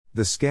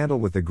The scandal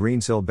with the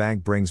Greensill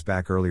Bank brings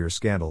back earlier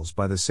scandals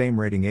by the same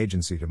rating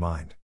agency to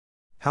mind.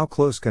 How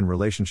close can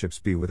relationships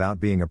be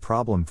without being a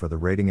problem for the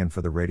rating and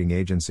for the rating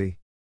agency?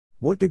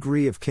 What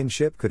degree of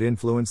kinship could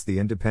influence the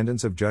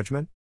independence of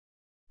judgment?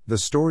 The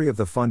story of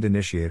the fund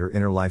initiator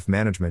Interlife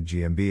Management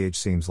GmbH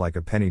seems like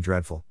a penny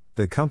dreadful.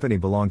 The company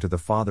belonged to the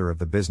father of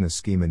the business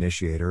scheme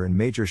initiator and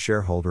major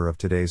shareholder of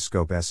today's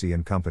Scope SE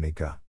 & Company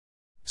Co.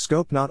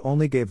 Scope not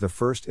only gave the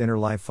first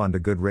Interlife fund a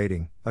good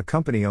rating, a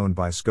company owned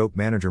by Scope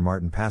manager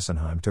Martin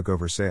Passenheim took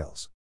over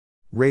sales.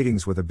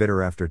 Ratings with a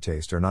bitter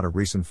aftertaste are not a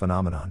recent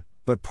phenomenon,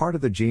 but part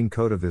of the gene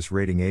code of this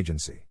rating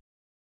agency.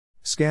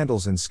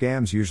 Scandals and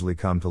scams usually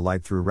come to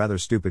light through rather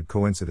stupid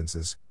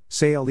coincidences,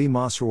 say Ali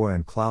Masroua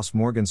and Klaus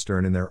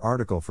Morgenstern in their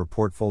article for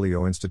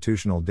Portfolio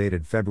Institutional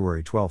dated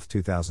February 12,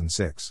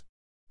 2006.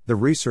 The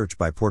research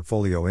by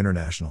Portfolio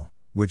International,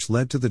 which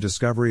led to the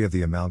discovery of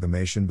the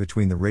amalgamation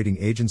between the rating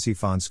agency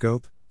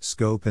Fondscope,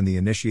 Scope and the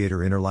initiator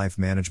Interlife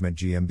Management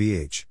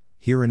GmbH,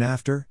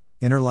 hereinafter,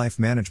 Interlife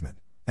Management,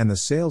 and the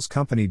sales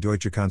company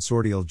Deutsche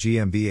Consortial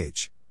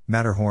GmbH,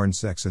 Matterhorn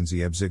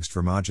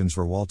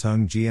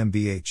Sachsen-Siebzigstvermögensverwaltung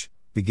GmbH,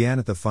 began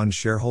at the fund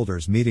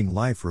shareholders meeting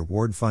Life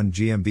Reward Fund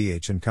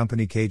GmbH and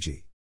Company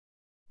KG.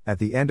 At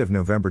the end of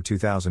November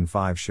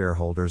 2005,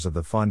 shareholders of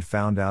the fund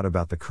found out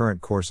about the current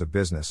course of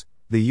business.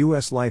 The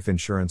U.S. life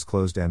insurance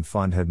closed-end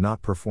fund had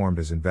not performed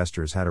as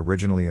investors had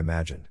originally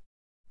imagined.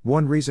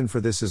 One reason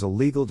for this is a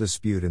legal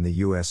dispute in the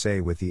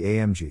USA with the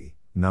AMG,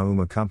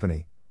 Nauma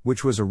Company,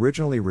 which was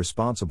originally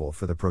responsible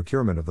for the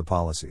procurement of the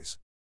policies.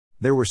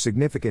 There were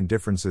significant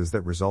differences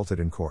that resulted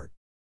in court.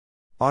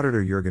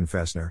 Auditor Jürgen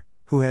Fessner,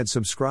 who had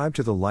subscribed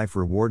to the Life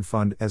Reward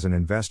Fund as an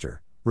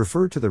investor,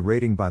 referred to the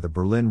rating by the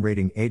Berlin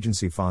rating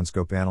agency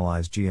Fondscope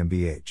Analyse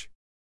GmbH.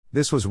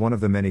 This was one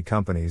of the many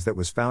companies that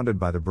was founded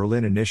by the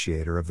Berlin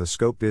initiator of the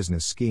Scope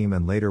business scheme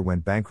and later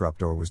went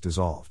bankrupt or was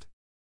dissolved.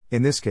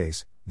 In this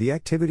case, the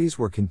activities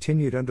were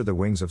continued under the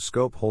wings of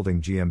Scope Holding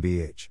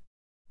GmbH.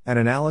 An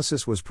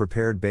analysis was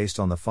prepared based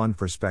on the fund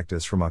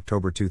prospectus from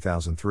October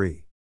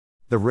 2003.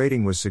 The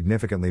rating was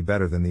significantly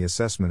better than the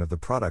assessment of the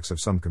products of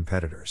some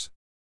competitors.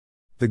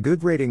 The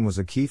good rating was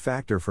a key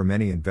factor for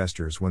many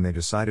investors when they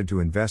decided to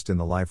invest in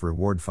the Life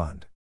Reward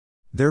Fund.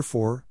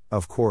 Therefore,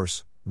 of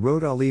course,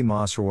 wrote Ali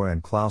Masroua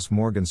and Klaus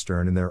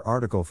Morgenstern in their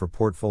article for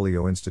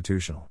Portfolio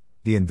Institutional,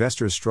 the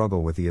investors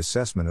struggle with the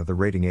assessment of the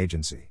rating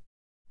agency.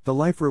 The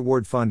Life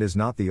Reward Fund is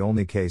not the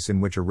only case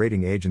in which a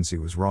rating agency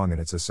was wrong in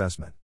its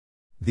assessment.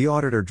 The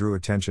auditor drew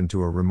attention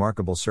to a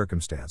remarkable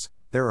circumstance: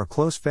 there are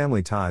close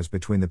family ties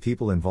between the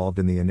people involved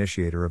in the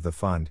initiator of the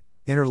fund,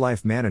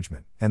 Interlife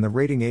Management, and the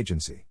rating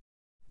agency.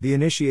 The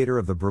initiator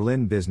of the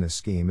Berlin business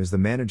scheme is the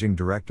managing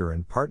director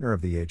and partner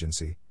of the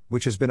agency,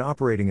 which has been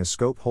operating as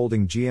Scope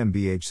Holding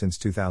GmbH since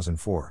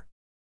 2004.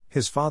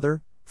 His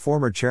father,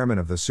 former chairman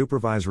of the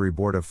supervisory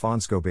board of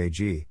Fondscope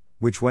AG,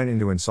 which went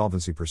into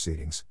insolvency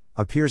proceedings,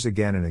 appears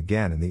again and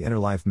again in the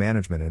Interlife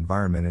Management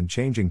environment and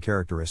changing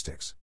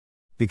characteristics.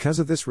 Because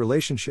of this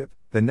relationship,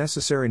 the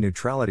necessary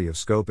neutrality of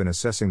Scope in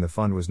assessing the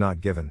fund was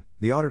not given,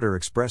 the auditor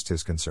expressed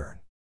his concern.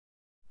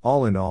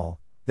 All in all,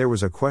 there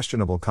was a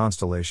questionable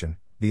constellation.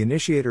 The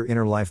initiator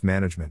Interlife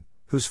Management,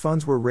 whose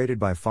funds were rated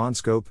by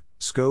Fondscope,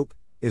 Scope,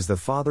 is the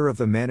father of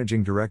the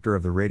managing director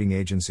of the rating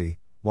agency,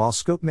 while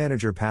Scope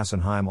manager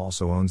Passenheim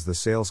also owns the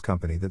sales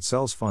company that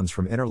sells funds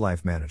from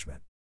Interlife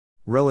Management.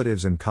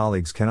 Relatives and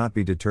colleagues cannot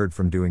be deterred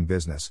from doing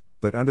business,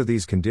 but under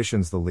these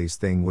conditions the least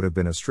thing would have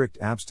been a strict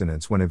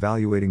abstinence when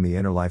evaluating the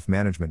Interlife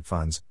Management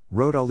funds,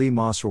 wrote Ali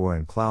Masroua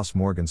and Klaus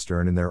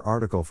Morgenstern in their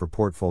article for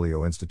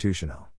Portfolio Institutional.